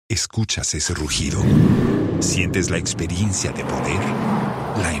¿Escuchas ese rugido? ¿Sientes la experiencia de poder?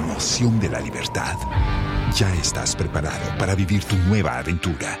 ¿La emoción de la libertad? Ya estás preparado para vivir tu nueva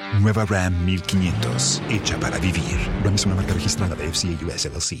aventura. Nueva Ram 1500, hecha para vivir. Ram es una marca registrada de FCA US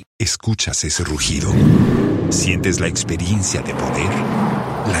LLC. ¿Escuchas ese rugido? ¿Sientes la experiencia de poder?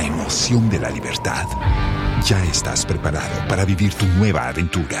 ¿La emoción de la libertad? Ya estás preparado para vivir tu nueva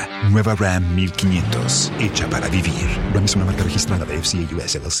aventura. Nueva Ram 1500, hecha para vivir. Ram es una marca registrada de FCA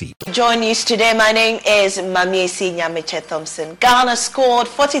US LLC. JoyNews Today. My name is Mamiesi Nyamiche Thompson. Ghana scored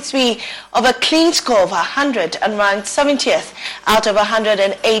 43 of a clean score of 100 and ranked 70th out of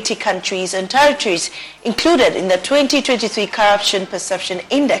 180 countries and territories included in the 2023 Corruption Perception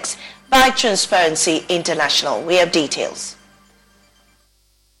Index by Transparency International. We have details.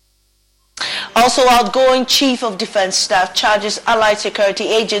 Also, outgoing Chief of Defense Staff charges allied security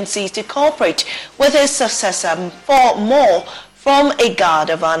agencies to cooperate with his successor for more from a guard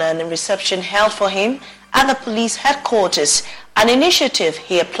of honor and reception held for him at the police headquarters, an initiative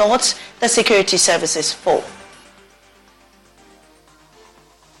he applauds the security services for.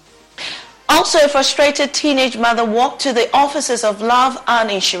 Also, a frustrated teenage mother walked to the offices of Love and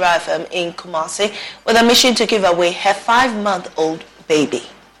Inshira FM in Kumasi with a mission to give away her 5-month-old baby.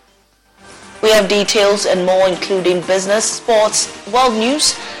 We have details and more, including business, sports, world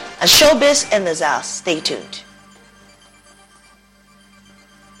news, and showbiz in this hour. Stay tuned.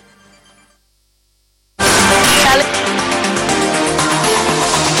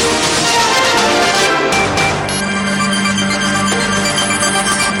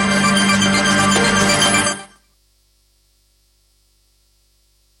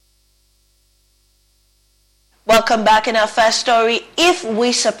 Welcome back. In our first story, if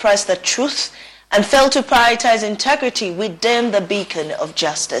we suppress the truth and fail to prioritize integrity, we dim the beacon of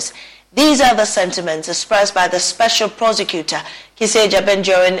justice. These are the sentiments expressed by the Special Prosecutor, Kisei Jaben,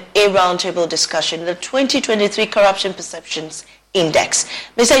 during a roundtable discussion in the 2023 Corruption Perceptions Index.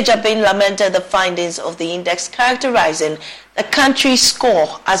 Mr. Jaben lamented the findings of the index, characterizing the country's score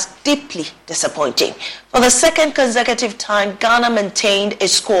as deeply disappointing. For the second consecutive time, Ghana maintained a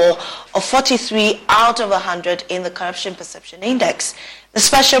score of 43 out of 100 in the Corruption Perception Index. The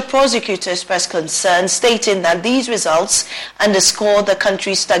Special Prosecutor expressed concern, stating that these results underscore the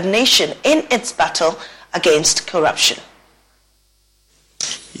country's stagnation in its battle against corruption.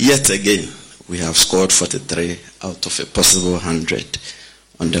 Yet again, we have scored 43 out of a possible 100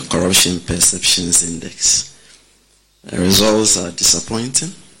 on the Corruption Perceptions Index. The results are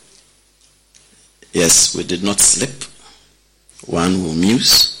disappointing. Yes, we did not slip. One will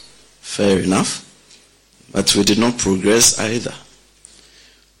muse, fair enough. But we did not progress either.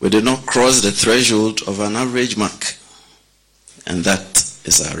 We did not cross the threshold of an average mark. And that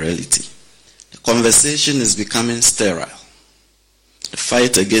is our reality. The conversation is becoming sterile. The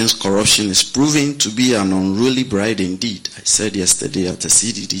fight against corruption is proving to be an unruly bride indeed. I said yesterday at a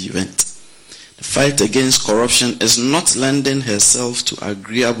CDD event. The fight against corruption is not lending herself to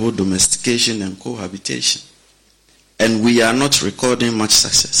agreeable domestication and cohabitation. And we are not recording much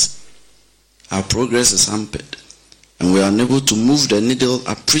success. Our progress is hampered. And we are unable to move the needle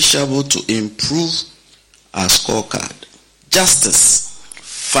appreciable to improve our scorecard. Justice,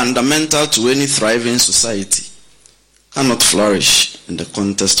 fundamental to any thriving society, cannot flourish in the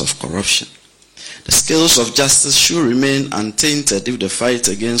context of corruption. The scales of justice should remain untainted if the fight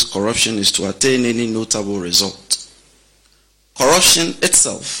against corruption is to attain any notable result. Corruption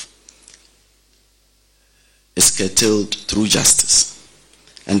itself is curtailed through justice.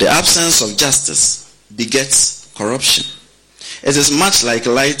 And the absence of justice begets corruption. It is much like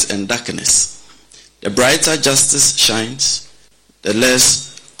light and darkness. The brighter justice shines, the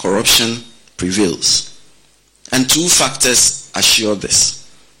less corruption prevails. And two factors assure this.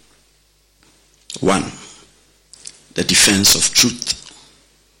 One, the defense of truth.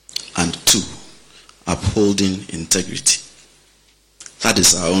 And two, upholding integrity. That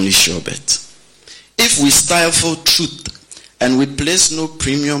is our only sure bet. If we stifle truth and we place no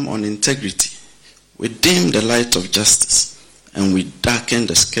premium on integrity, we dim the light of justice and we darken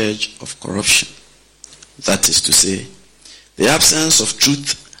the scourge of corruption. That is to say, the absence of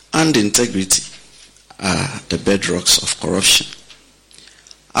truth and integrity are the bedrocks of corruption.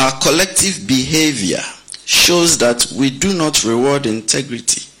 Our collective behavior shows that we do not reward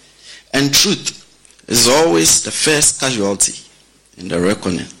integrity, and truth is always the first casualty in the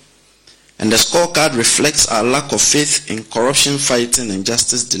reckoning. And the scorecard reflects our lack of faith in corruption fighting and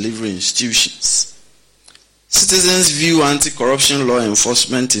justice delivery institutions. Citizens view anti-corruption law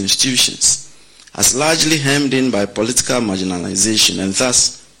enforcement institutions as largely hemmed in by political marginalization and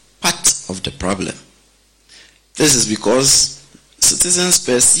thus part of the problem. This is because citizens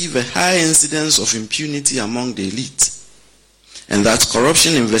perceive a high incidence of impunity among the elite, and that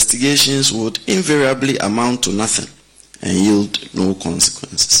corruption investigations would invariably amount to nothing and yield no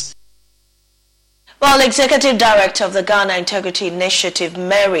consequences. Well, Executive Director of the Ghana Integrity Initiative,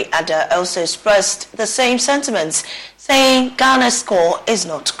 Mary Ada, also expressed the same sentiments, saying Ghana's score is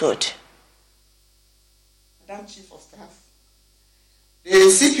not good. Madam Chief of Staff, the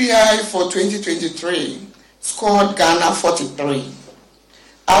CPI for 2023 scored Ghana 43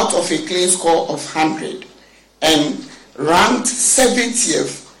 out of a clean score of 100 and ranked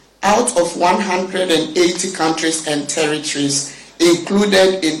 70th out of 180 countries and territories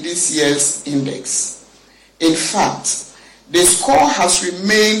included in this year's index. In fact, the score has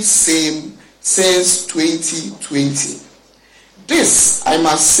remained same since 2020. This, I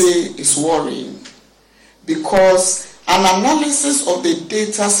must say, is worrying because an analysis of the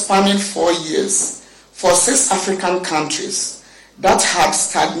data spanning 4 years for 6 African countries that had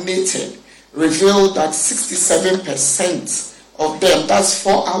stagnated revealed that 67% of them, that's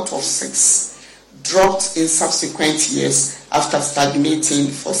 4 out of 6, dropped in subsequent years after stagnating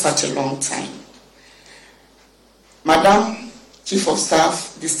for such a long time. Madam Chief of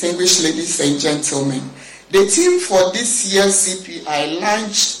Staff, distinguished ladies and gentlemen, the theme for this year's CPI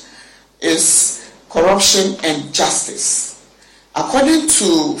launched is corruption and justice. According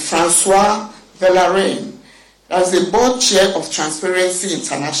to Francois Villarain, as the board chair of Transparency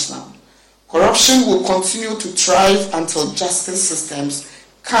International, corruption will continue to thrive until justice systems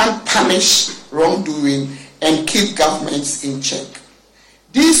can punish wrongdoing and keep governments in check.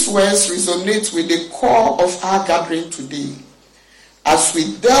 These words resonate with the core of our gathering today. As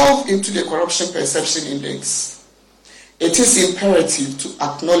we delve into the Corruption Perception Index, it is imperative to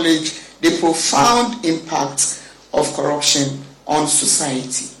acknowledge the profound impact of corruption on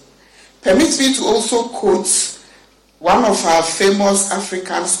society. Permit me to also quote one of our famous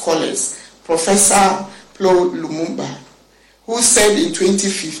African scholars, Professor Flo Lumumba, who said in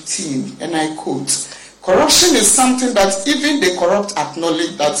 2015, and I quote, "Corruption is something that even the corrupt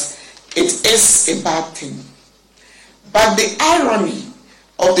acknowledge that it is a bad thing. But the irony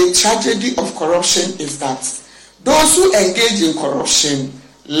of the tragedy of corruption is that those who engage in corruption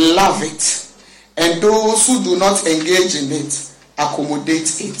love it, and those who do not engage in it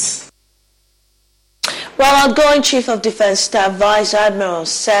accommodate it." Well, outgoing Chief of Defense Staff Vice Admiral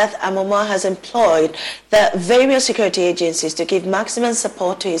Seth Amoma has employed the various security agencies to give maximum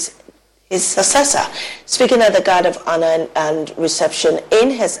support to his successor. Speaking at the Guard of Honor and reception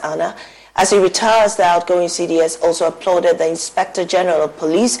in his honor, as he retires, the outgoing CDS also applauded the Inspector General of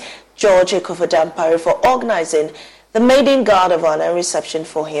Police, George Ekufuor-Dampare, for organizing the maiden Guard of Honor and reception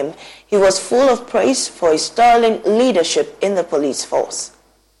for him. He was full of praise for his sterling leadership in the police force.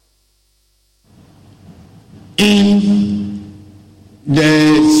 In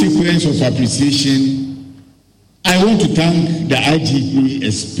the sequence of appreciation, I want to thank the IGP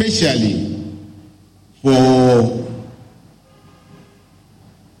especially for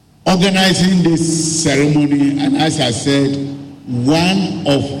organizing this ceremony, and as I said, one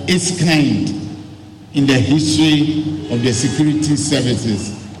of its kind in the history of the security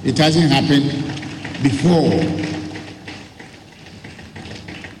services. It hasn't happened before.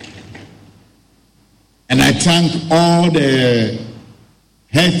 And I thank all the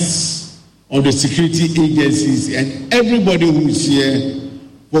heads of the security agencies and everybody who is here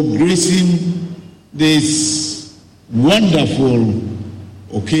for gracing this wonderful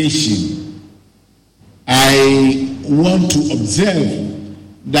occasion. I want to observe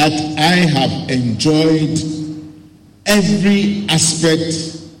that I have enjoyed every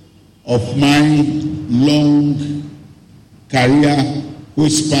aspect of my long career,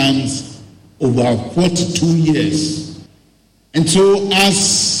 which spans over 42 years. And so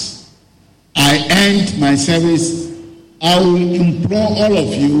as I end my service, I will implore all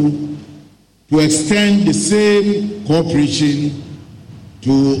of you to extend the same cooperation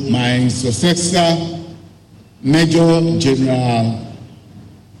to my successor, Major General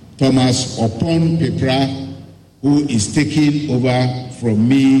Thomas Opon Pepra, who is taking over from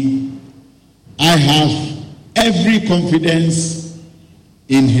me. I have every confidence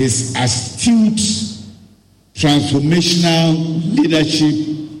in his astute transformational leadership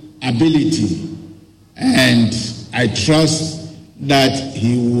ability, and I trust that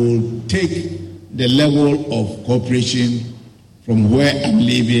he will take the level of cooperation from where I'm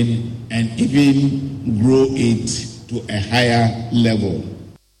leaving and even grow it to a higher level.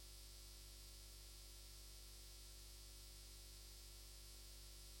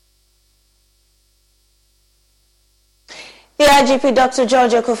 The IGP, Dr.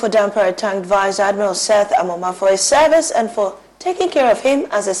 George Ekufuor-Dampare, thanked Vice Admiral Seth Amoma for his service and for taking care of him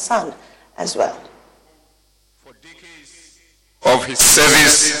as a son as well. For decades of his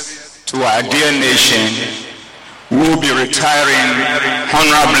service to our dear nation, we will be retiring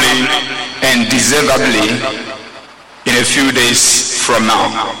honorably and deservedly in a few days from now.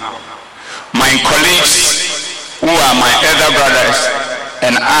 My colleagues, who are my elder brothers,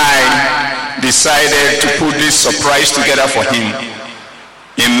 and I decided to put this surprise together for him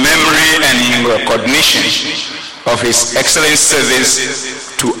in memory and in recognition of his excellent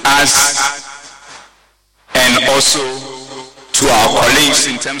service to us and also to our colleagues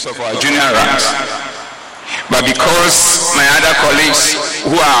in terms of our junior ranks. But because my other colleagues,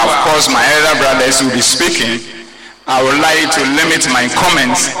 who are of course my elder brothers, will be speaking, I would like to limit my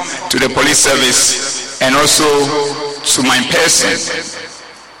comments to the police service and also to my person.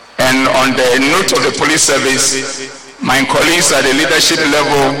 And on the note of the police service, my colleagues at the leadership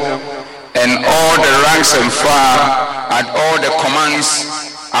level and all the ranks and file at all the commands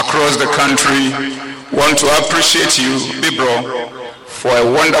across the country want to appreciate you, Bibro, for a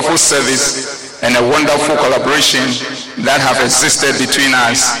wonderful service and a wonderful collaboration that have existed between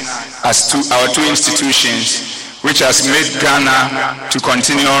us as our two institutions, which has made Ghana to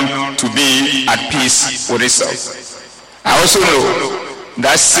continue to be at peace with itself. I also know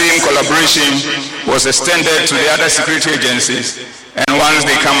that same collaboration was extended to the other security agencies, and once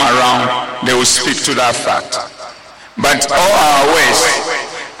they come around, they will speak to that fact. But all our words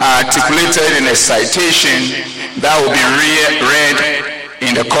are articulated in a citation that will be read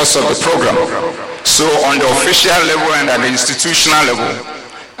in the course of the program. So on the official level and at the institutional level,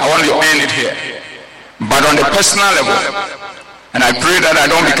 I want to end it here. But on the personal level, and I pray that I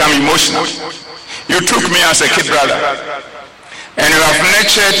don't become emotional, you took me as a kid brother, and you have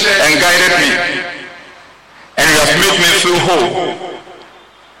nurtured and guided me, and you have made me feel whole.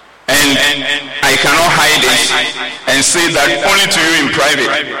 And I cannot hide it and say that only to you in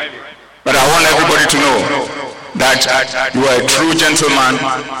private. But I want everybody to know that you are a true gentleman,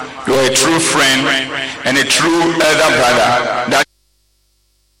 you are a true friend, and a true elder brother.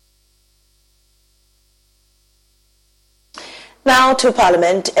 Now to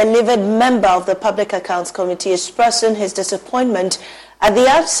Parliament, a livid member of the Public Accounts Committee is expressing his disappointment at the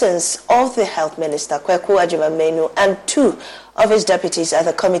absence of the Health Minister, Kweku Agyeman-Manu, and two of his deputies at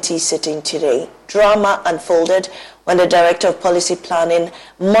the committee sitting today. Drama unfolded when the Director of Policy Planning,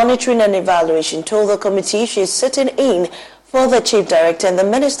 Monitoring and Evaluation told the committee she is sitting in for the Chief Director and the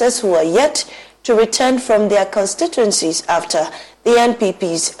ministers who are yet to return from their constituencies after the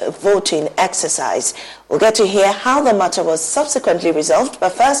NPP's voting exercise. We'll get to hear how the matter was subsequently resolved,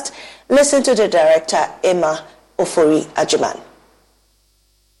 but first, listen to the Director, Emma Ofori Agyeman.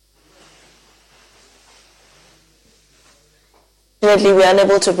 Unfortunately, we are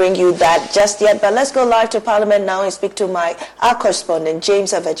unable to bring you that just yet, but let's go live to Parliament now and speak to our correspondent,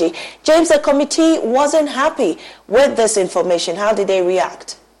 James Aveji. James, the committee wasn't happy with this information. How did they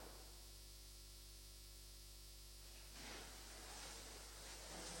react?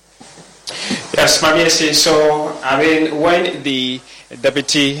 Yes, Mamiesi. So, when the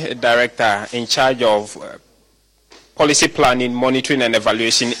Deputy Director in charge of Policy Planning, Monitoring and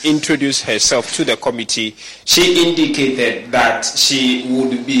Evaluation introduced herself to the committee, she indicated that she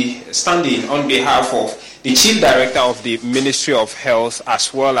would be standing on behalf of the Chief Director of the Ministry of Health,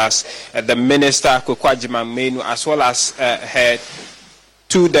 as well as the Minister, Kweku Agyeman-Manu, as well as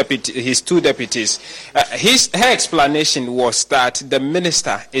his two deputies. Her explanation was that the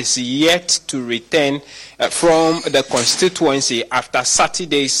minister is yet to return from the constituency after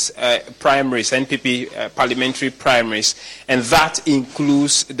Saturday's primaries, NPP parliamentary primaries, and that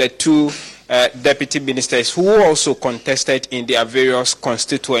includes the two deputy ministers who also contested in their various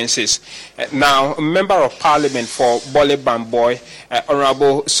constituencies. Now, a member of parliament for Bole Bamboy,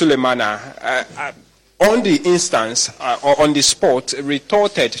 Honorable Sulemana, on the instance, or on the spot,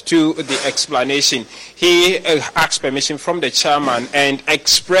 retorted to the explanation. He asked permission from the chairman and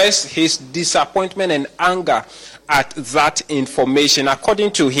expressed his disappointment and anger at that information.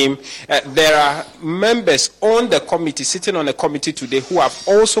 According to him, there are members on the committee, sitting on the committee today, who have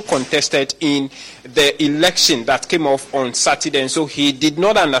also contested in the election that came off on Saturday. And so he did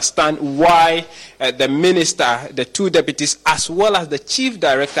not understand why the minister, the two deputies, as well as the chief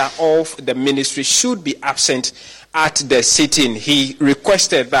director of the ministry should be absent at the sitting. He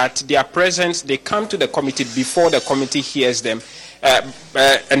requested that their presence, they come to the committee before the committee hears them,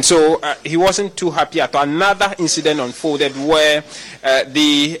 And so he wasn't too happy at all. Another incident unfolded where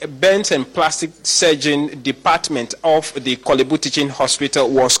the burns and plastic surgeon department of the Kolebu Teaching Hospital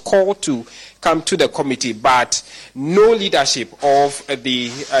was called to come to the committee, but no leadership of the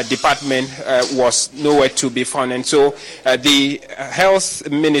department was nowhere to be found. And so the health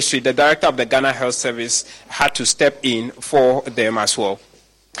ministry, the director of the Ghana Health Service, had to step in for them as well.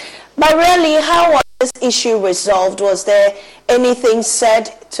 But really, how was this issue resolved? Was there anything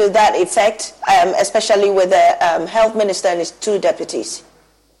said to that effect, especially with the health minister and his two deputies?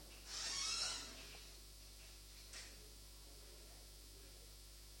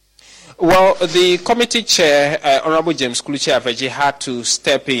 Well, the committee chair, Honorable James Kuluchi Aveji, had to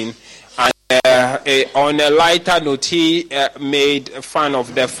step in. And on a lighter note, he made fun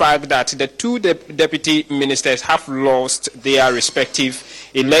of the fact that the two deputy ministers have lost their respective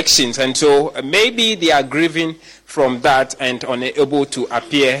elections. And so maybe they are grieving from that and unable to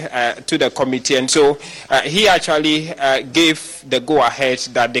appear to the committee. And so he actually gave the go-ahead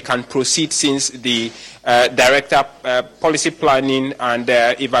that they can proceed since the Director Policy Planning and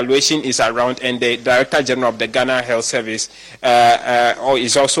Evaluation is around, and the Director General of the Ghana Health Service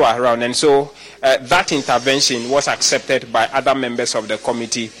is also around. And so that intervention was accepted by other members of the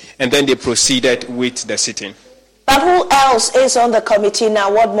committee, and then they proceeded with the sitting. But who else is on the committee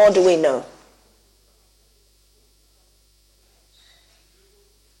now? What more do we know?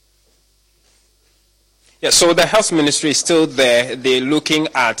 Yeah, so the health ministry is still there. They're looking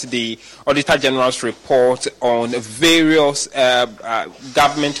at the Auditor General's report on various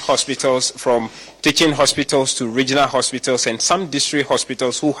government hospitals, from teaching hospitals to regional hospitals and some district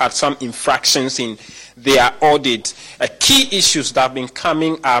hospitals who had some infractions in their audit. Key issues that have been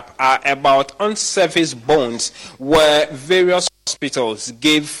coming up are about unserviced bonds, where various hospitals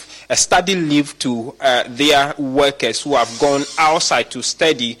gave a study leave to their workers who have gone outside to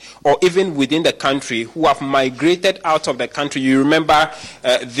study, or even within the country who have migrated out of the country. You remember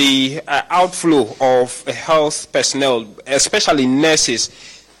the outflow of health personnel, especially nurses.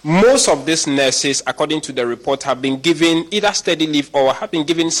 Most of these nurses, according to the report, have been given either study leave or have been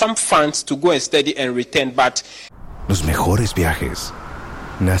given some funds to go and study and return. But los mejores viajes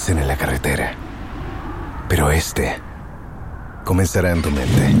nacen en la carretera, pero este comenzará en tu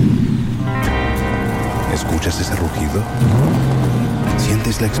mente. ¿Escuchas ese rugido?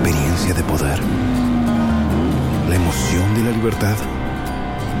 ¿Sientes la experiencia de poder? ¿La emoción de la libertad?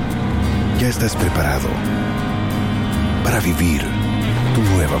 Ya estás preparado para vivir tu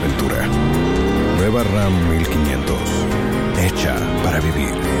nueva aventura. Nueva RAM 1500. Hecha para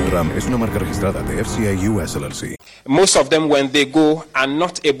vivir. RAM es una marca registrada de FCA US LLC. Most of them, when they go, are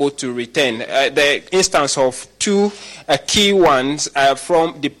not able to return. The instance of two key ones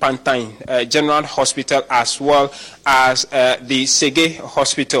from the Pantine General Hospital as well as the Sege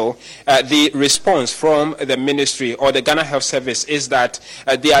Hospital, the response from the ministry or the Ghana Health Service is that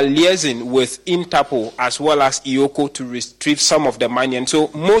they are liaising with Interpol as well as IOCO to retrieve some of the money. And so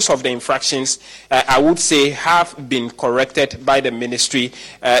most of the infractions, I would say, have been corrected by the ministry.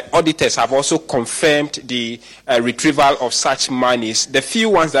 Auditors have also confirmed the retrieval of such monies. The few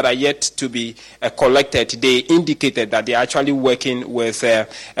ones that are yet to be collected, they indicated that they are actually working with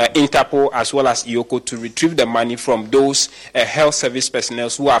Interpol as well as IOCO to retrieve the money from those health service personnel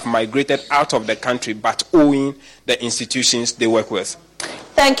who have migrated out of the country but owing the institutions they work with.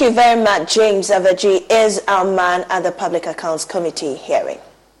 Thank you very much. James Aveji is our man at the Public Accounts Committee hearing.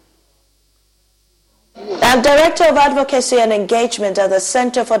 Now, Director of Advocacy and Engagement at the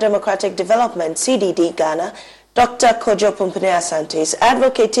Center for Democratic Development, CDD Ghana, Dr. Kojo Pumpene Asante, is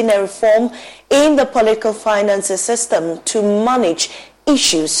advocating a reform in the political finances system to manage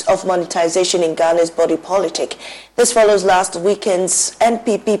issues of monetization in Ghana's body politic. This follows last weekend's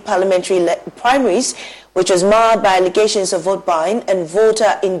NPP parliamentary primaries, which was marred by allegations of vote buying and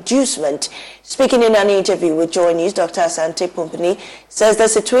voter inducement. Speaking in an interview with JoyNews, Dr. Asante Pumpene says the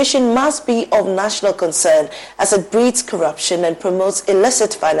situation must be of national concern as it breeds corruption and promotes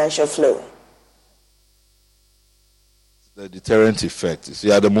illicit financial flow. The deterrent effect, you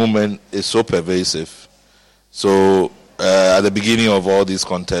see, at the moment is so pervasive. So at the beginning of all these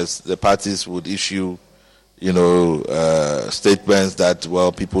contests, the parties would issue, statements that,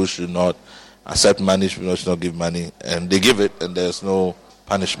 well, people should not accept money, should not give money, and they give it, and there's no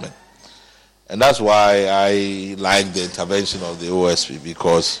punishment. And that's why I like the intervention of the OSP,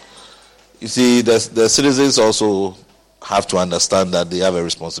 because, you see, the citizens also have to understand that they have a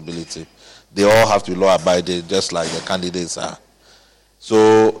responsibility. They all have to be law-abiding, just like the candidates are.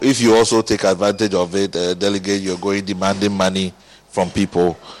 So if you also take advantage of it, delegate, you're going demanding money from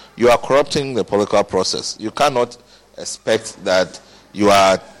people, you are corrupting the political process. You cannot expect that you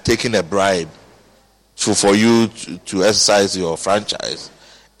are taking a bribe for you to exercise your franchise,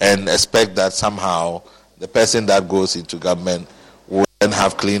 and expect that somehow the person that goes into government will then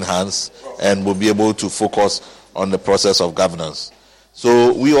have clean hands and will be able to focus on the process of governance.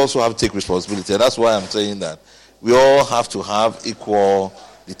 So we also have to take responsibility. And that's why I'm saying that we all have to have equal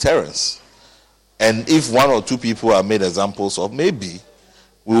deterrence. And if one or two people are made examples of, maybe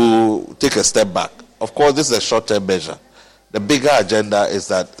we'll take a step back. Of course, this is a short-term measure. The bigger agenda is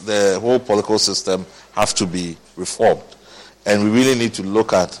that the whole political system has to be reformed. And we really need to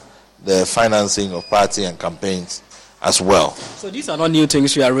look at the financing of party and campaigns as well. So these are not new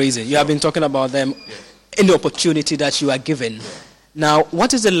things you are raising. You have been talking about them in the opportunity that you are given. Now,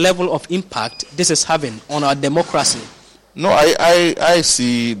 what is the level of impact this is having on our democracy? No, I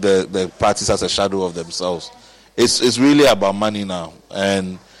see the parties as a shadow of themselves. It's really about money now.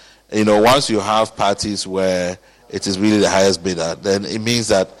 And, once you have parties where it is really the highest bidder, then it means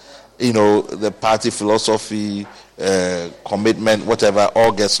that, the party philosophy, commitment, whatever,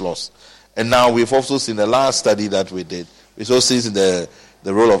 all gets lost. And now we've also seen the last study that we did. We've also seen the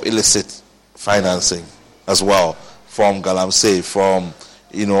role of illicit financing as well, from Galamsey, from,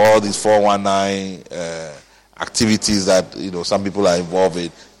 all these 419 activities that, some people are involved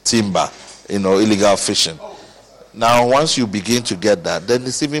in, timber, illegal fishing. Now, once you begin to get that, then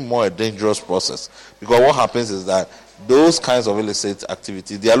it's even more a dangerous process. Because what happens is that those kinds of illicit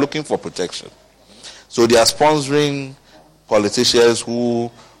activities, they are looking for protection. So they are sponsoring politicians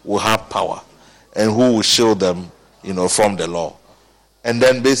who will have power and who will shield them, from the law. And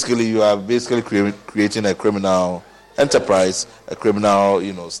then basically you are creating a criminal enterprise, a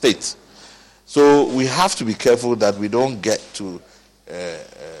criminal, state. So we have to be careful that we don't get to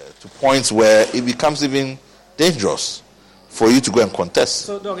points where it becomes even dangerous for you to go and contest.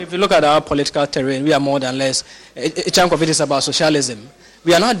 So, Doc, if you look at our political terrain, we are more than less, a chunk of it is about socialism.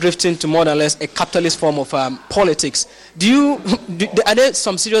 We are now drifting to more than less a capitalist form of politics. Are there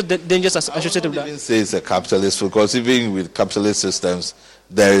some serious dangers associated with that? I wouldn't say it's a capitalist, because even with capitalist systems,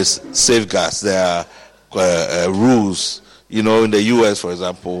 there is safeguards, there are rules. In the U.S., for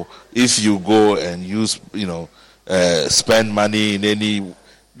example, if you go and use, spend money in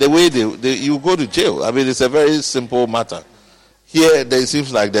the way you go to jail. I mean, it's a very simple matter. Here, it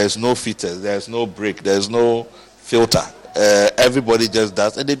seems like there's no filters, there's no brake, there's no filter. Everybody just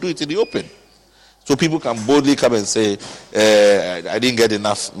does, and they do it in the open. So people can boldly come and say, I didn't get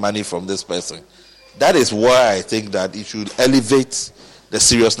enough money from this person. That is why I think that it should elevate the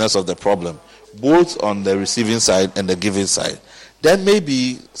seriousness of the problem, both on the receiving side and the giving side. Then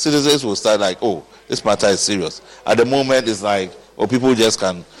maybe citizens will start like, oh, this matter is serious. At the moment, it's like, people just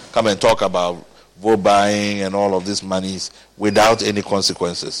can come and talk about vote buying and all of these monies without any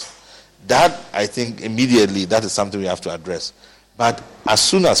consequences. That, I think, immediately, that is something we have to address. But as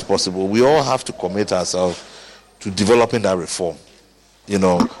soon as possible, we all have to commit ourselves to developing that reform.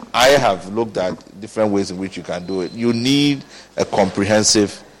 I have looked at different ways in which you can do it. You need a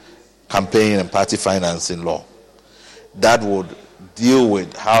comprehensive campaign and party financing law that would deal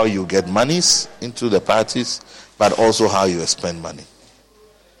with how you get monies into the parties, but also how you spend money.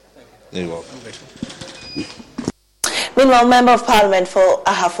 You're welcome. Meanwhile, Member of Parliament for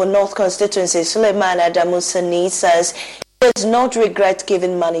Ahafo North constituency, Suleiman Adamu Sani, says he does not regret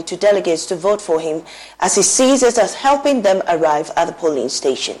giving money to delegates to vote for him, as he sees it as helping them arrive at the polling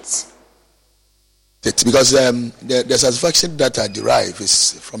stations. Because the satisfaction that I derive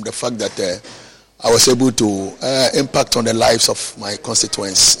is from the fact that I was able to impact on the lives of my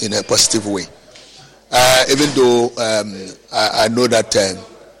constituents in a positive way. Even though I know that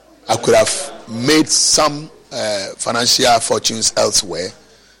I could have made some financial fortunes elsewhere,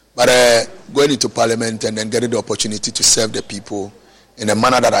 but going into Parliament and then getting the opportunity to serve the people in a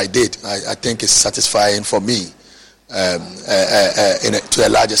manner that I did, I think is satisfying for me to a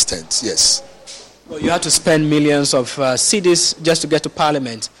large extent, yes. Well, you had to spend millions of cedis just to get to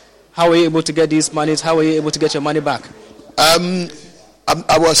Parliament. How were you able to get these monies? How were you able to get your money back?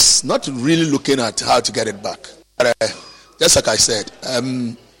 I was not really looking at how to get it back. But, just like I said,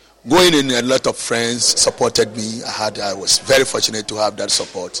 going in, a lot of friends supported me. I was very fortunate to have that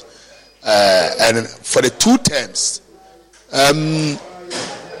support. And for the 2 terms,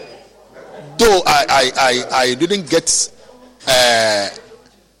 though I didn't get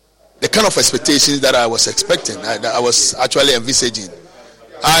the kind of expectations that I was expecting, I was actually envisaging.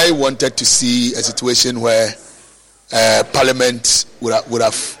 I wanted to see a situation where Parliament would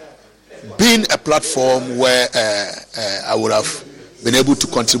have been a platform where I would have been able to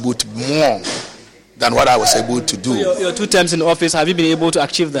contribute more than what I was able to do. So your 2 terms in office, have you been able to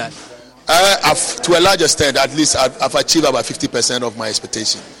achieve that? To a large extent, at least I've achieved about 50% of my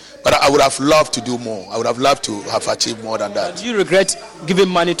expectation. But I would have loved to do more. I would have loved to have achieved more than that. Do you regret giving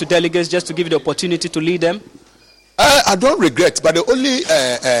money to delegates just to give you the opportunity to lead them? I don't regret, but the only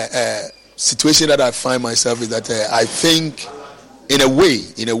situation that I find myself is that I think, in a way,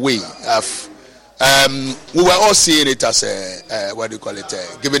 we were all seeing it as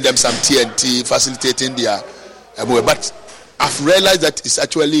giving them some TNT, facilitating their move. But I've realized that it's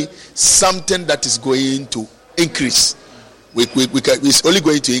actually something that is going to increase. It's only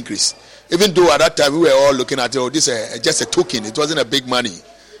going to increase. Even though at that time we were all looking at this just a token. It wasn't a big money.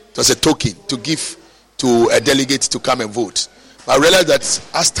 It was a token to give to a delegate to come and vote. But I realized that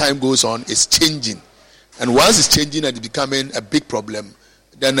as time goes on, it's changing. And once it's changing and it's becoming a big problem,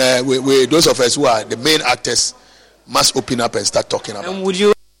 then those of us who are the main actors must open up and start talking about it. And would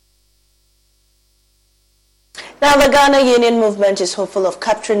you? Now, the Ghana Union Movement is hopeful of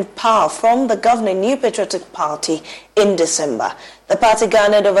capturing power from the governing New Patriotic Party in December. The party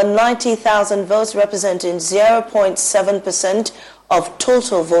garnered over 90,000 votes, representing 0.7% of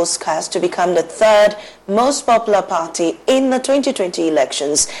total votes cast, to become the third most popular party in the 2020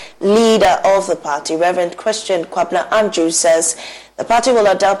 elections. Leader of the party, Reverend Christian Kwabena Andrew, says the party will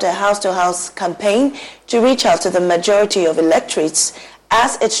adopt a house-to-house campaign to reach out to the majority of electorates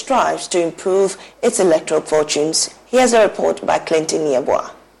as it strives to improve its electoral fortunes. Here's a report by Clinton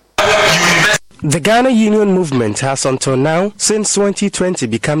Yeboah. The Ghana Union Movement has until now, since 2020,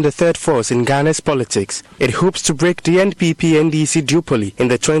 become the third force in Ghana's politics. It hopes to break the NPP-NDC duopoly in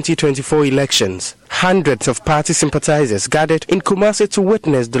the 2024 elections. Hundreds of party sympathizers gathered in Kumasi to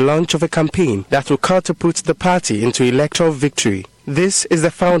witness the launch of a campaign that will catapult the party into electoral victory. This is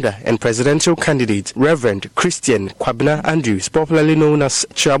the founder and presidential candidate, Reverend Christian Kwabena Andrews, popularly known as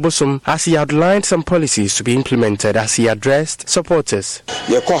Chiabosum, as he outlined some policies to be implemented as he addressed supporters.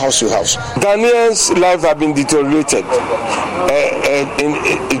 House to house. Ghanaians' lives have been deteriorated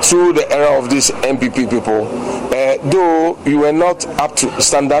through the era of these MPP people. Though we were not up to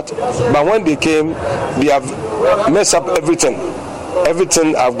standard, but when they came, they have messed up everything.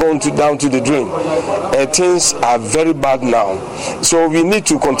 Everything have gone down to the drain. Things are very bad now. So we need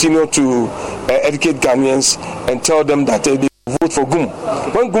to continue to educate Ghanaians and tell them that they vote for GUM.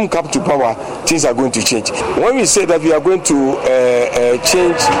 When GUM comes to power, things are going to change. When we say that we are going to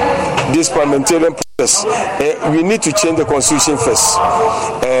change this parliamentarian process, we need to change the constitution first.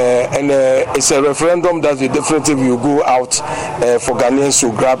 It's a referendum that we definitely will go out for Ghanaians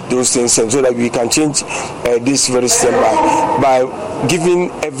to grab those things, and so that we can change this very step by giving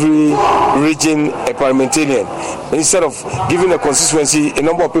every region a parliamentarian. Instead of giving a constituency a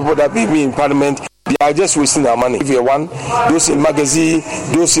number of people that may be in parliament, they are just wasting our money. If you one, those in magazine,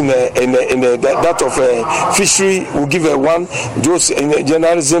 those in that of fishery will give a one, those in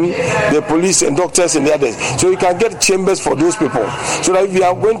journalism, the police and doctors and the others. So you can get chambers for those people. So that if we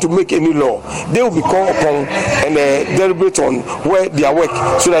are going to make any law, they will be called upon and deliberate on where they are work,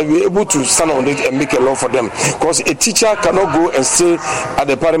 so that we are able to stand on it and make a law for them. Because a teacher cannot go and stay at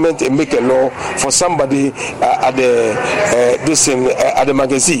the parliament and make a law for somebody at the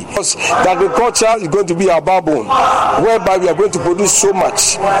magazine. Because the agriculture is going to be our backbone, whereby we are going to produce so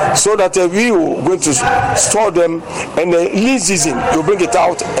much, so that we are going to store them, and lean season we'll bring it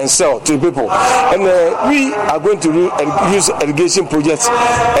out and sell to the people. And we are going to use irrigation projects,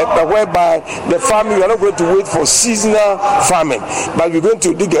 whereby the farming, we are not going to wait for seasonal farming, but we're going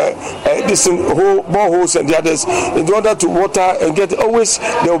to dig boreholes and the others in order to water and get. Always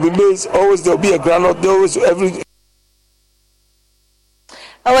there will be maize, always there will be a granite, there always every.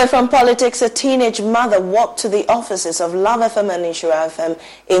 Away from politics, a teenage mother walked to the offices of Love FM and Insura FM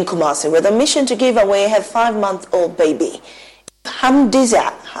in Kumasi with a mission to give away her 5-month-old baby. If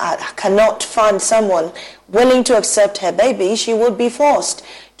Hamdiza cannot find someone willing to accept her baby, she would be forced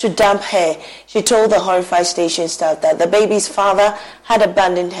to dump her. She told the horrified station staff that the baby's father had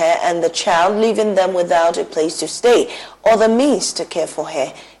abandoned her and the child, leaving them without a place to stay or the means to care for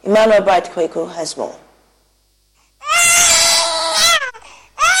her. Emmanuel Bright Kweku has more.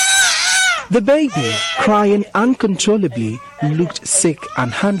 The baby, crying uncontrollably, looked sick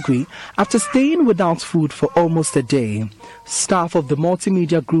and hungry after staying without food for almost a day. Staff of the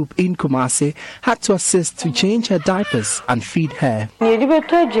multimedia group in Kumasi had to assist to change her diapers and feed her.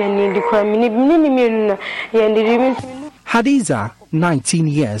 Hadiza, 19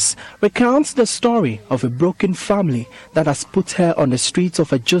 years, recounts the story of a broken family that has put her on the streets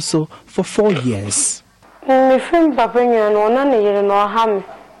of Ajoso for 4 years.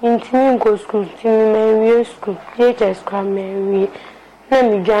 Intimi go school, timi me school, JHS kwa me na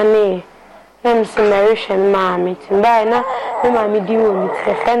mi dwane I'm Samaritan mammy, Timba, mammy do it,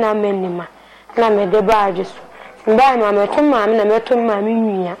 and I'm minima. And I made the barges. Timba, mamma, to mammy, and I met to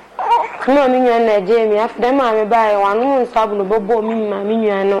mammy. Mammy and Jamie, after them, I buy one woman, Sabno, Bobo, mammy,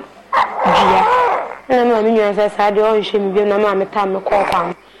 and no. And mammy, as I said, oh, she be no mammy, time to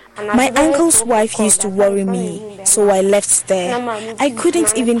call. My uncle's wife used to worry me, so I left there. I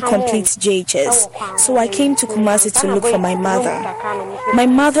couldn't even complete JHS, so I came to Kumasi to look for my mother. My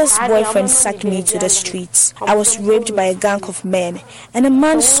mother's boyfriend sacked me to the streets. I was raped by a gang of men, and a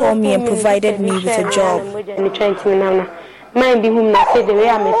man saw me and provided me with a job.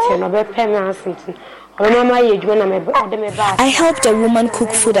 I helped a woman cook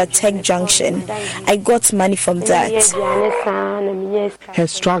food at Tech Junction. I got money from that. Her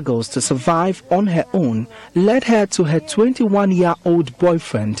struggles to survive on her own led her to her 21-year-old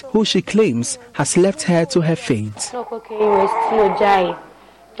boyfriend, who she claims has left her to her fate.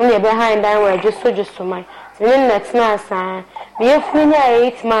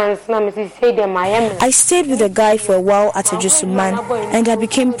 I stayed with a guy for a while at Ajusuman and I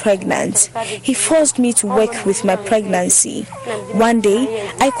became pregnant. He forced me to work with my pregnancy. One day,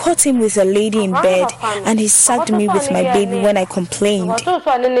 I caught him with a lady in bed and he sacked me with my baby when I complained.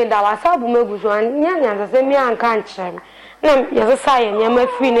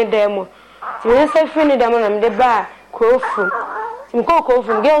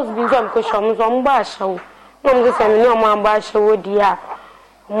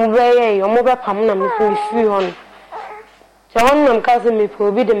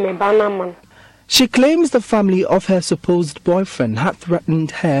 She claims the family of her supposed boyfriend had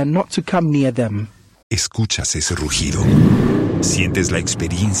threatened her not to come near them. ¿Escuchas ese rugido? ¿Sientes la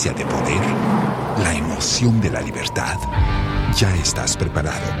experiencia de poder? ¿La emoción de la libertad? Ya estás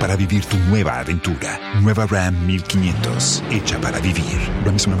preparado para vivir tu nueva aventura. Nueva Ram 1500, hecha para vivir.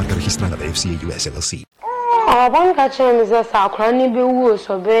 Ram es una marca registrada de FCA US LLC.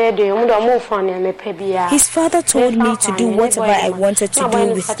 His father told me to do whatever I wanted to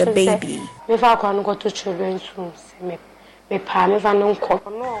do with the baby.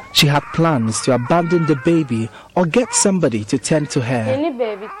 She had plans to abandon the baby or get somebody to tend to her.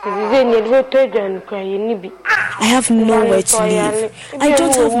 I have nowhere to live. I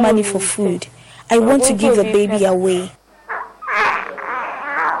don't have money for food. I want to give the baby away.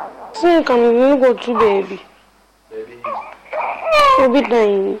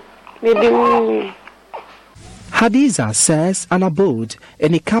 Hadiza says an abode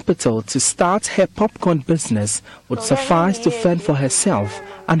and a capital to start her popcorn business would suffice to fend for herself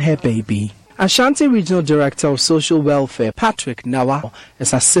and her baby. Ashanti Regional Director of Social Welfare, Patrick Nawa,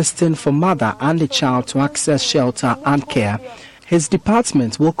 is assisting for mother and the child to access shelter and care. His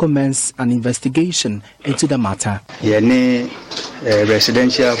department will commence an investigation into the matter.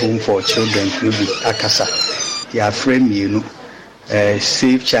 Residential home for children will be Akasa. They frame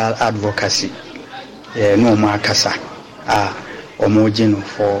Safe Child Advocacy. No more Akasa. Homogeno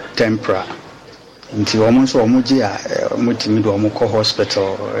for temporary. Into almost Homogia, Mutimido Moko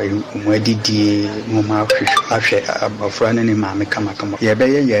Hospital, Mwedidi, Moma, of running Mamma Kamakama.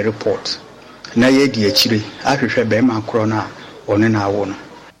 Yabaya report. Naye Diachiri, Africa Bema Corona, on an hour.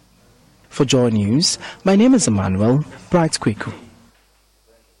 For Joy News, my name is Emmanuel Bright Kweku.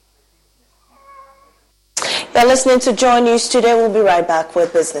 You're listening to Joy News Today. We'll be right back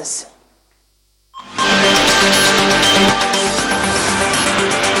with business.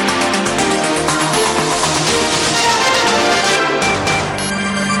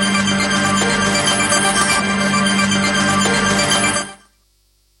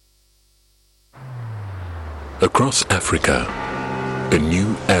 Across Africa, a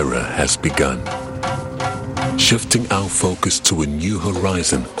new era has begun, shifting our focus to a new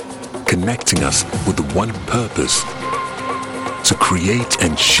horizon, connecting us with one purpose: to create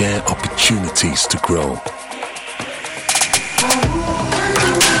and share opportunities to grow.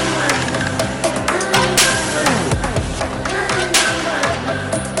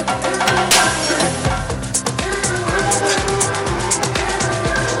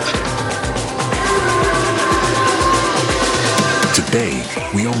 Today,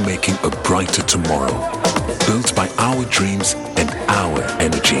 we are making a brighter tomorrow, built by our dreams and our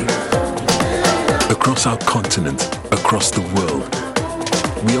energy. Across our continent, across the world,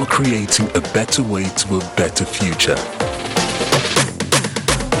 we are creating a better way to a better future.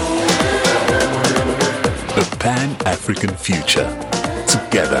 A Pan-African future.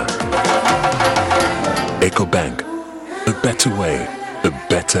 Together. EcoBank. A better way, a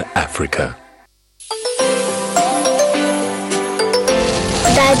better Africa.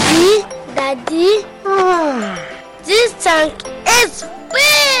 Daddy, this tank is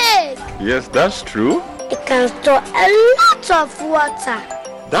big! Yes, that's true. It can store a lot of water.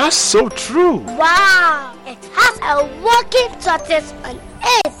 That's so true. Wow! It has a working tortoise on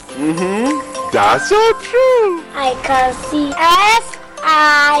it. That's so true. I can see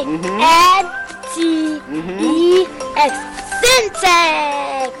SINTEX.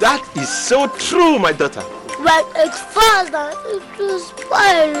 Syntax. That is so true, my daughter. When it falls down, it will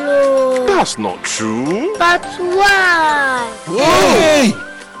spoil. That's not true. But why? Hey!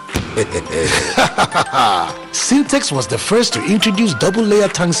 Syntax was the first to introduce double-layer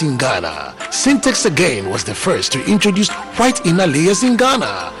tanks in Ghana. Syntax again was the first to introduce white inner layers in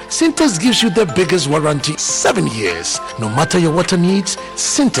Ghana. Syntax gives you the biggest warranty, 7 years. No matter your water needs,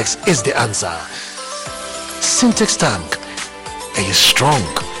 Syntax is the answer. Syntax tank. Are you strong?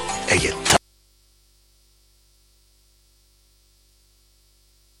 Are you tough?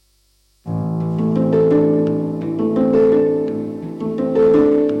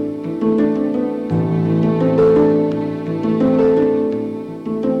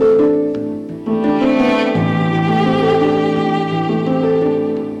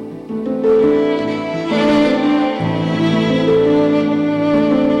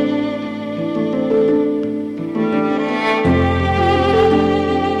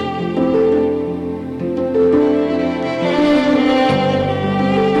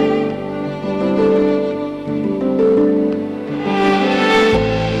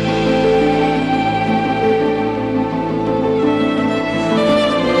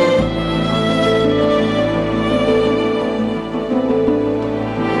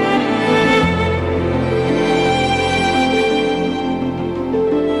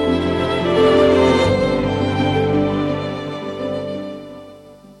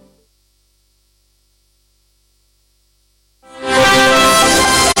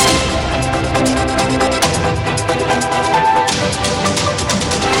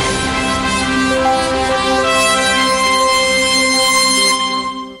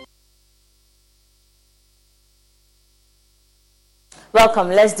 Welcome.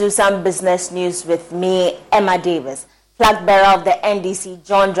 Let's do some business news with me, Emma Davis. Flag bearer of the NDC,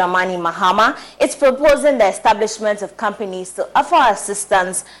 John Dramani Mahama, is proposing the establishment of companies to offer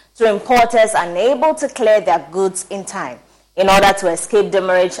assistance to importers unable to clear their goods in time. In order to escape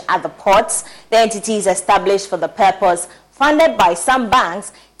demurrage at the ports, the entities established for the purpose, funded by some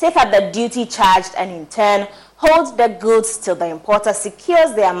banks, take up the duty charged and in turn hold the goods till the importer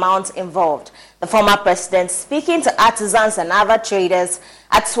secures the amount involved. The former president, speaking to artisans and other traders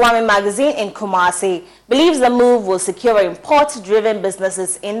at Swami Magazine in Kumasi, believes the move will secure import-driven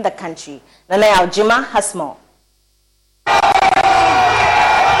businesses in the country. Nana Aljima has more.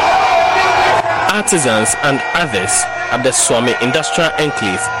 Artisans and others at the Swami Industrial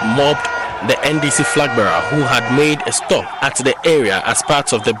Enclave mobbed the NDC flag bearer who had made a stop at the area as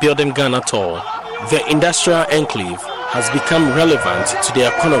part of the Building Ghana tour. The Industrial Enclave has become relevant to the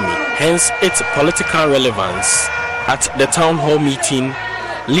economy, hence its political relevance. At the town hall meeting,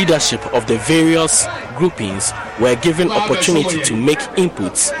 leadership of the various groupings were given opportunity to make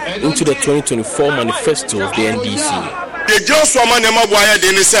inputs into the 2024 manifesto of the NDC.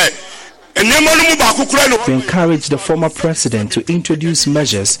 We encourage the former president to introduce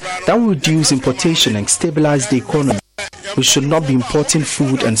measures that will reduce importation and stabilize the economy. We should not be importing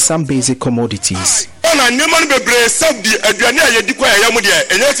food and some basic commodities.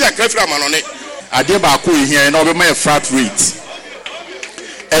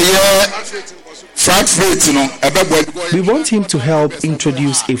 We want him to help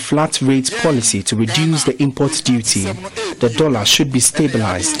introduce a flat rate policy to reduce the import duty. The dollar should be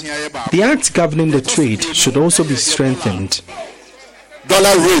stabilized. The act governing the trade should also be strengthened.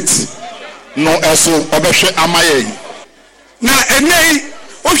 Dollar rate no eso obehwe amaye. Na enei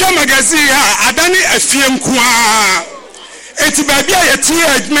ohwa magazine adane afiem kwa eti baabi a yetu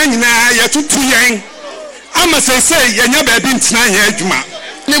adwuma nyina yetutu yen ama sese yenya baabi ntina yen adwuma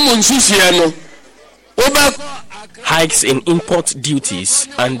ne monsusie no. Hikes in import duties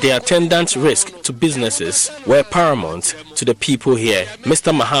and the attendant risk to businesses were paramount to the people here.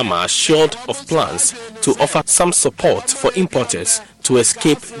 Mr. Mahama assured of plans to offer some support for importers to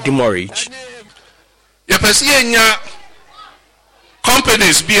escape demurrage.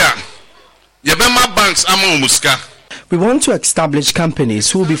 Companies bia yebema banks among muska. We want to establish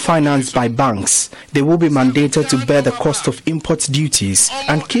companies who will be financed by banks. They will be mandated to bear the cost of import duties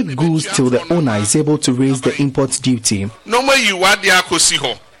and keep goods till the owner is able to raise the import duty. No more you want the akosi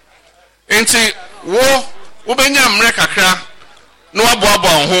ho. Enti wo benya mre kakra no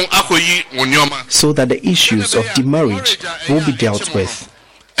aboabo ho akoyi wonyoma. So that the issues of demurrage will be dealt with.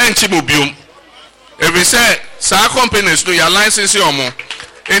 Enti mobium. Every say sa companies do your license omo.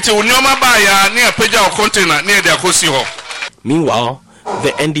 Meanwhile,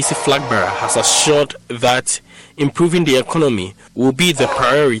 the NDC flag bearer has assured that improving the economy will be the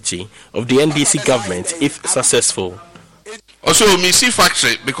priority of the NDC government if successful. Also, we see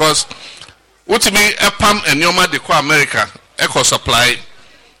factory because what me Epam and Yoma de America eco supply.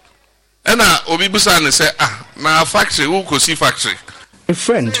 And Obibusan say, na factory, who could see factory? A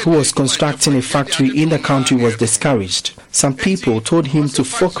friend who was constructing a factory in the country was discouraged. Some people told him to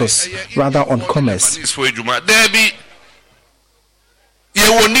focus rather on commerce.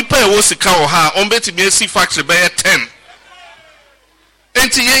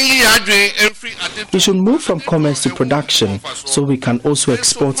 We should move from commerce to production so we can also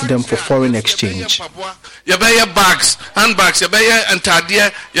export them for foreign exchange. Bags, handbags,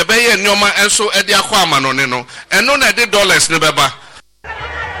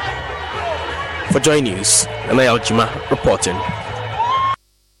 For JoyNews, Anayal Jima reporting.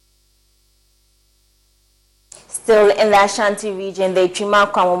 Still in the Ashanti region, the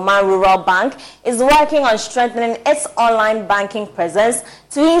Chima Rural Bank is working on strengthening its online banking presence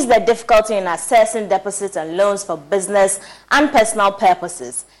to ease the difficulty in accessing deposits and loans for business and personal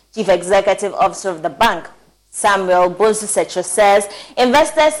purposes. Chief Executive Officer of the bank, Samuel Bonsu-Secho, says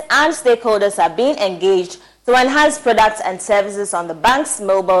investors and stakeholders are being engaged to enhance products and services on the bank's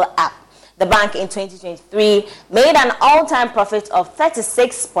mobile app. The bank in 2023 made an all-time profit of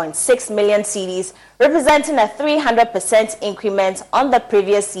 36.6 million cedis, representing a 300% increment on the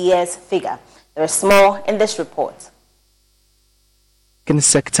previous year's figure. There is more in this report. The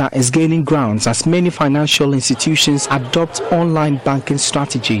sector is gaining grounds as many financial institutions adopt online banking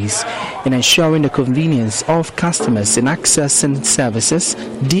strategies in ensuring the convenience of customers in accessing services.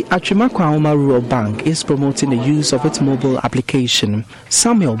 The Achimakwauma Rural Bank is promoting the use of its mobile application.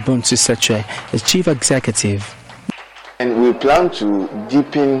 Samuel Bonsu-Secho is chief executive. And we plan to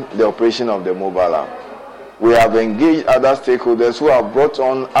deepen the operation of the mobile app. We have engaged other stakeholders who have brought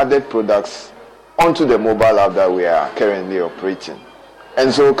on added products onto the mobile app that we are currently operating. And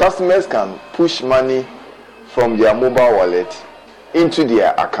so customers can push money from their mobile wallet into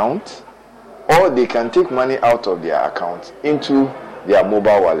their account, or they can take money out of their account into their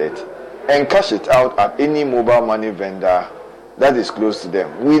mobile wallet and cash it out at any mobile money vendor that is close to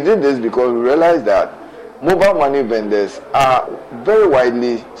them. We did this because we realized that mobile money vendors are very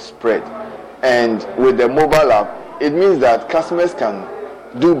widely spread. And with the mobile app, it means that customers can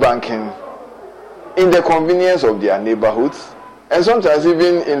do banking in the convenience of their neighborhoods, and sometimes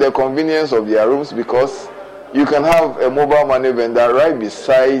even in the convenience of their rooms, because you can have a mobile money vendor right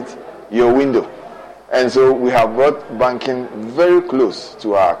beside your window. And so we have brought banking very close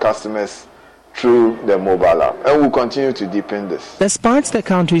to our customers through the mobile app, and we'll continue to deepen this. Despite the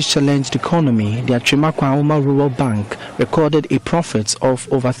country's challenged economy, the Achimakwauma Rural Bank recorded a profit of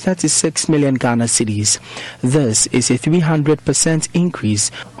over 36 million Ghana cedis. This is a 300%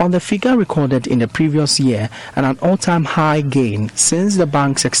 increase on the figure recorded in the previous year and an all-time high gain since the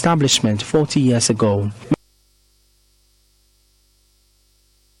bank's establishment 40 years ago.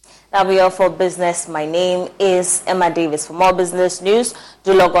 That'll be all for business. My name is Emma Davis. For more business news,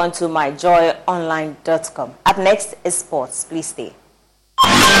 do log on to myjoyonline.com. Up next is sports. Please stay.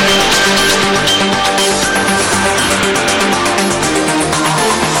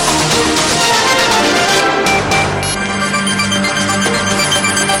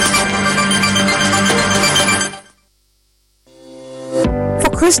 For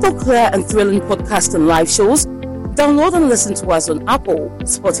crystal clear and thrilling podcasts and live shows, download and listen to us on Apple,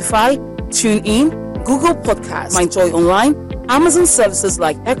 Spotify, TuneIn, Google Podcasts, MyJoy Online, Amazon services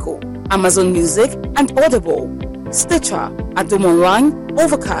like Echo, Amazon Music, and Audible, Stitcher, Adom Online,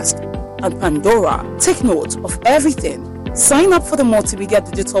 Overcast, and Pandora. Take note of everything. Sign up for the multimedia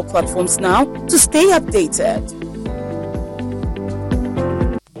digital platforms now to stay updated.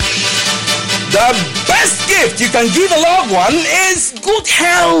 The best gift you can give a loved one is good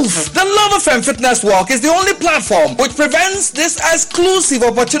health. The Love FM Fitness Walk is the only platform which prevents this exclusive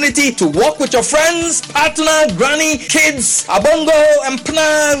opportunity to walk with your friends, partner, granny, kids, abongo,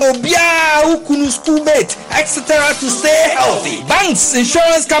 empna, obia, ukunuspubet, etc. to stay healthy. Banks,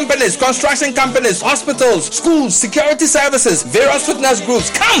 insurance companies, construction companies, hospitals, schools, security services, various fitness groups.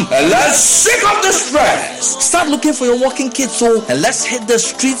 Come and let's shake off the stress. Start looking for your walking kit and let's hit the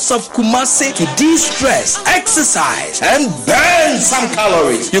streets of Kumasi to de-stress, exercise, and burn some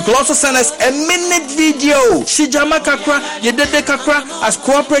calories. You could also send us a minute video. Shijama Kakra, Yedede Kakra, as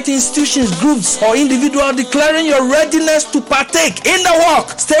corporate institutions, groups, or individual declaring your readiness to partake in the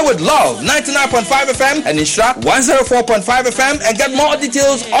walk. Stay with Love 99.5 FM and Inshra 104.5 FM and get more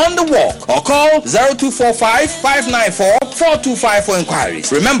details on the walk. Or call 0245 594 425 for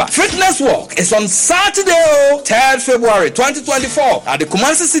inquiries. Remember, Fitness Walk is on Saturday, 3rd February 2024 at the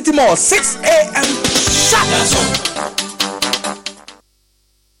Kumasi City Mall, 6 a.m.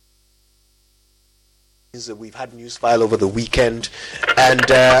 We've had news file over the weekend,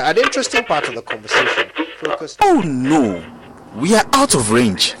 and an interesting part of the conversation focused. Oh no, we are out of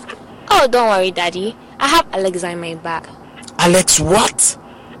range. Oh, don't worry, Daddy. I have Alexa in my bag. Alex, what?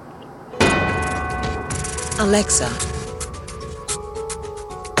 Alexa,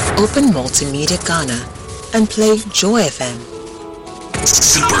 open Multimedia Ghana and play Joy FM.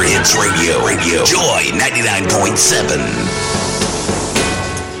 Super Hits Radio, Joy 99.7.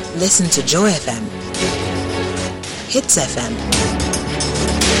 Listen to Joy FM, Hits FM,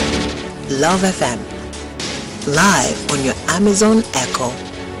 Love FM, live on your Amazon Echo.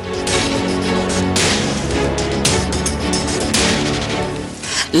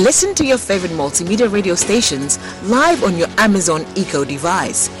 Listen to your favorite multimedia radio stations live on your Amazon Echo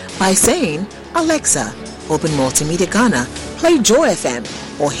device by saying, Alexa, open Multimedia Ghana, play Joy FM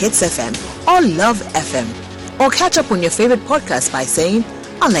or Hits FM or Love FM. Or catch up on your favorite podcast by saying,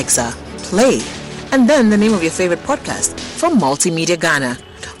 Alexa, play, and then the name of your favorite podcast from Multimedia Ghana.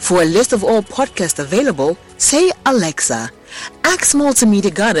 For a list of all podcasts available, say Alexa. Ask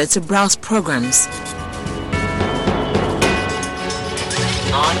Multimedia Ghana to browse programs.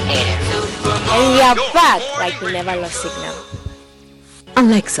 On air. And we are back like we never lost signal.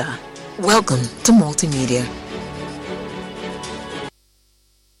 Alexa, welcome to Multimedia.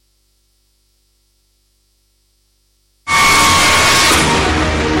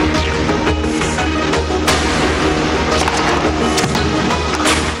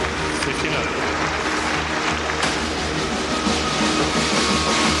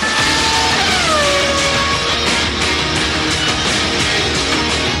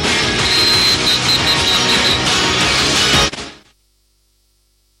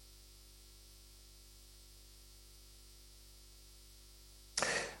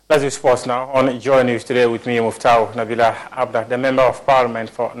 Let's do sports now on JoyNews Today with me, Muftau Nabila Abda, the Member of Parliament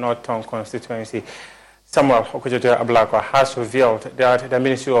for North Tongue constituency. Samuel Okujoto Ablakwa has revealed that the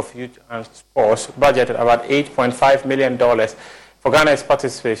Ministry of Youth and Sports budgeted about $8.5 million for Ghana's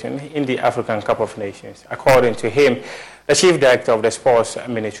participation in the African Cup of Nations. According to him, the Chief Director of the Sports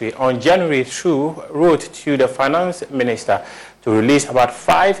Ministry on January 2 wrote to the Finance Minister to release about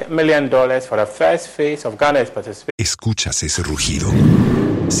 $5 million for the first phase of Ghana's participation. ¿Escuchas ese rugido?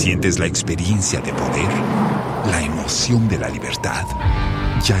 ¿Sientes la experiencia de poder? ¿La emoción de la libertad?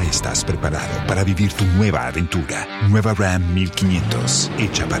 Ya estás preparado para vivir tu nueva aventura. Nueva Ram 1500,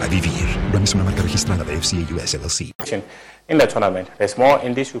 hecha para vivir. Ram es una marca registrada de FCA US LLC. In the tournament, there's more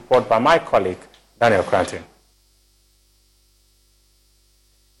in this report by my colleague, Daniel Cranton.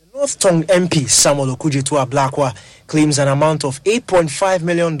 North Tongue MP Samuel Okujoto Ablakwa claims an amount of $8.5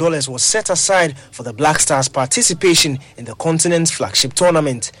 million was set aside for the Black Stars' participation in the continent's flagship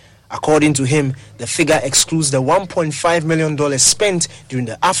tournament. According to him, the figure excludes the $1.5 million spent during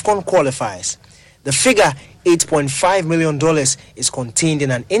the AFCON qualifiers. The figure, $8.5 million, is contained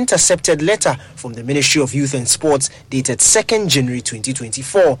in an intercepted letter from the Ministry of Youth and Sports dated 2nd January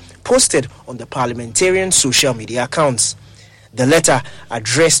 2024, posted on the parliamentarian social media accounts. The letter,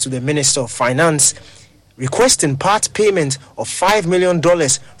 addressed to the Minister of Finance, requesting part payment of $5 million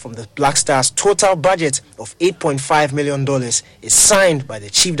from the Black Stars' total budget of $8.5 million, is signed by the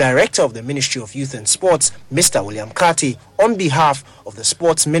Chief Director of the Ministry of Youth and Sports, Mr. William Kati, on behalf of the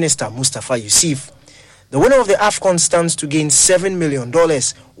Sports Minister, Mustafa Yusuf. The winner of the AFCON stands to gain $7 million,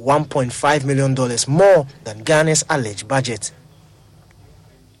 $1.5 million more than Ghana's alleged budget.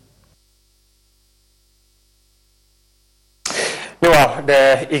 Meanwhile,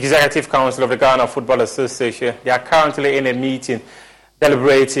 the Executive Council of the Ghana Football Association, they are currently in a meeting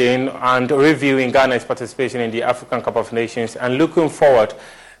deliberating and reviewing Ghana's participation in the African Cup of Nations and looking forward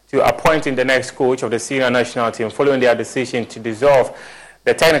to appointing the next coach of the senior national team following their decision to dissolve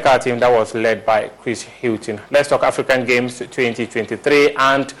the technical team that was led by Chris Hilton. Let's talk African Games 2023,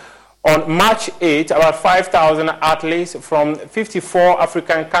 and on March 8, about 5,000 athletes from 54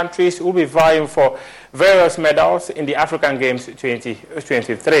 African countries will be vying for various medals in the African Games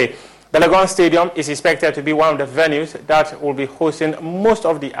 2023. The Legon Stadium is expected to be one of the venues that will be hosting most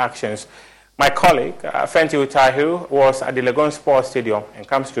of the actions. My colleague, Fenty Utahiru, was at the Legon Sports Stadium and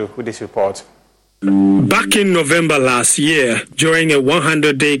comes through with this report. Back in November last year, during a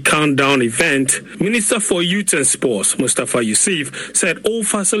 100-day countdown event, Minister for Youth and Sports, Mustafa Yusuf, said all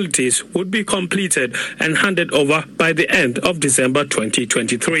facilities would be completed and handed over by the end of December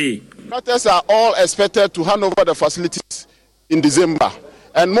 2023. Contractors are all expected to hand over the facilities in December.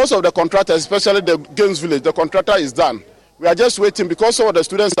 And most of the contractors, especially the Games Village, the contractor is done. We are just waiting because some of the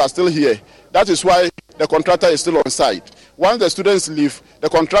students are still here. That is why the contractor is still on site. Once the students leave, the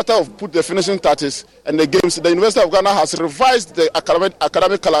contractor will put the finishing touches and the games. The University of Ghana has revised the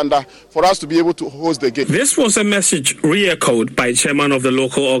academic calendar for us to be able to host the game. This was a message re-echoed by chairman of the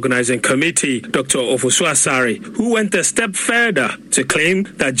local organizing committee, Dr. Ofosu Asare, who went a step further to claim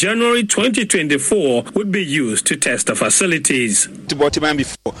that January 2024 would be used to test the facilities.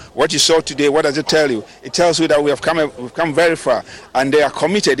 Before, what you saw today, what does it tell you? It tells you that we've come very far, and they are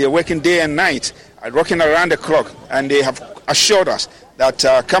committed. They are working day and night, working around the clock, and they have assured us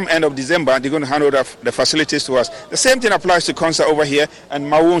that come end of December, they're going to hand over the facilities to us. The same thing applies to Concert over here and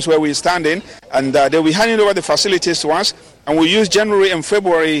Mawums where we're standing, and they'll be handing over the facilities to us, and we'll use January and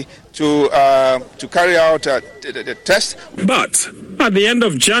February to carry out the test. But at the end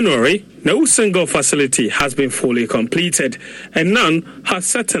of January, no single facility has been fully completed, and none has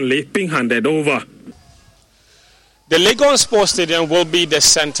certainly been handed over. The Lagos Sports Stadium will be the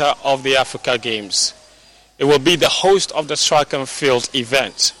center of the Africa Games. It will be the host of the track and field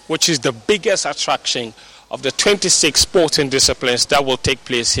event, which is the biggest attraction of the 26 sporting disciplines that will take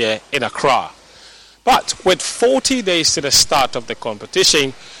place here in Accra. But with 40 days to the start of the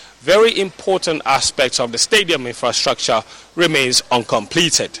competition, very important aspects of the stadium infrastructure remains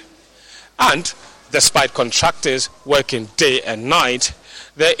uncompleted. And despite contractors working day and night,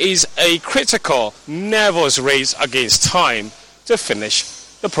 there is a critical, nervous race against time to finish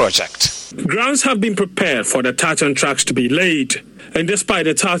the project. Grounds have been prepared for the tartan tracks to be laid, and despite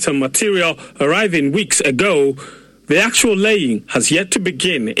the tartan material arriving weeks ago, the actual laying has yet to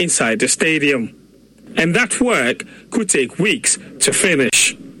begin inside the stadium. And that work could take weeks to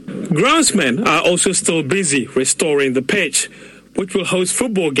finish. Groundsmen are also still busy restoring the pitch, which will host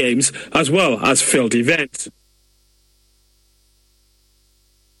football games as well as field events.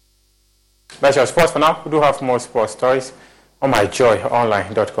 That's your sports for now. We do have more sports stories on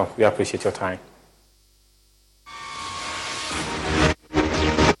myjoyonline.com. We appreciate your time.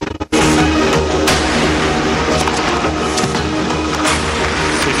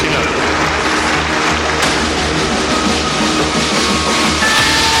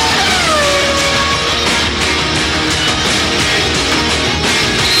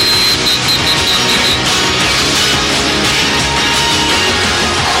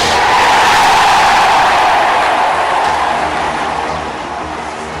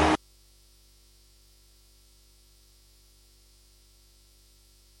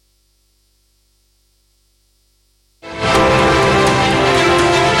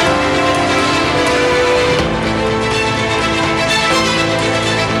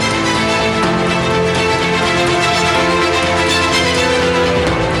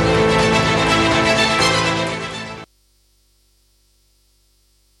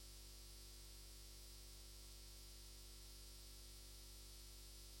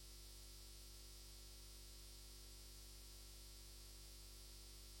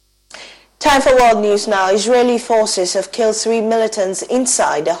 Time for world news now. Israeli forces have killed 3 militants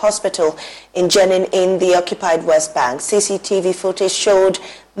inside a hospital in Jenin in the occupied West Bank. CCTV footage showed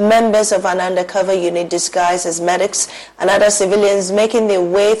members of an undercover unit disguised as medics and other civilians making their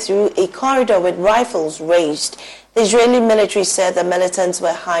way through a corridor with rifles raised. The Israeli military said the militants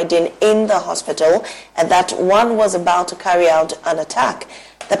were hiding in the hospital and that one was about to carry out an attack.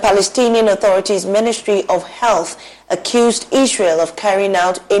 The Palestinian Authority's Ministry of Health accused Israel of carrying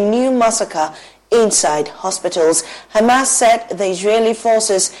out a new massacre inside hospitals. Hamas said the Israeli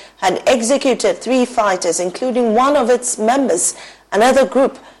forces had executed 3 fighters, including one of its members. Another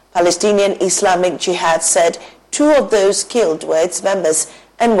group, Palestinian Islamic Jihad, said 2 of those killed were its members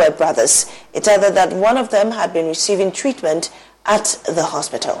and were brothers. It added that one of them had been receiving treatment at the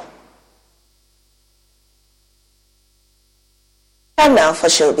hospital. Time now for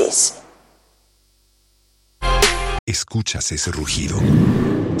Showbiz. Escuchas ese rugido.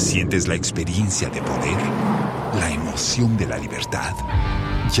 Sientes la experiencia de poder, la emoción de la libertad.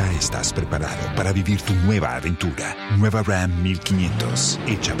 Ya estás preparado para vivir tu nueva aventura. Nueva Ram 1500,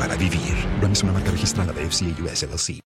 hecha para vivir. Ram es una marca registrada de FCA US LLC.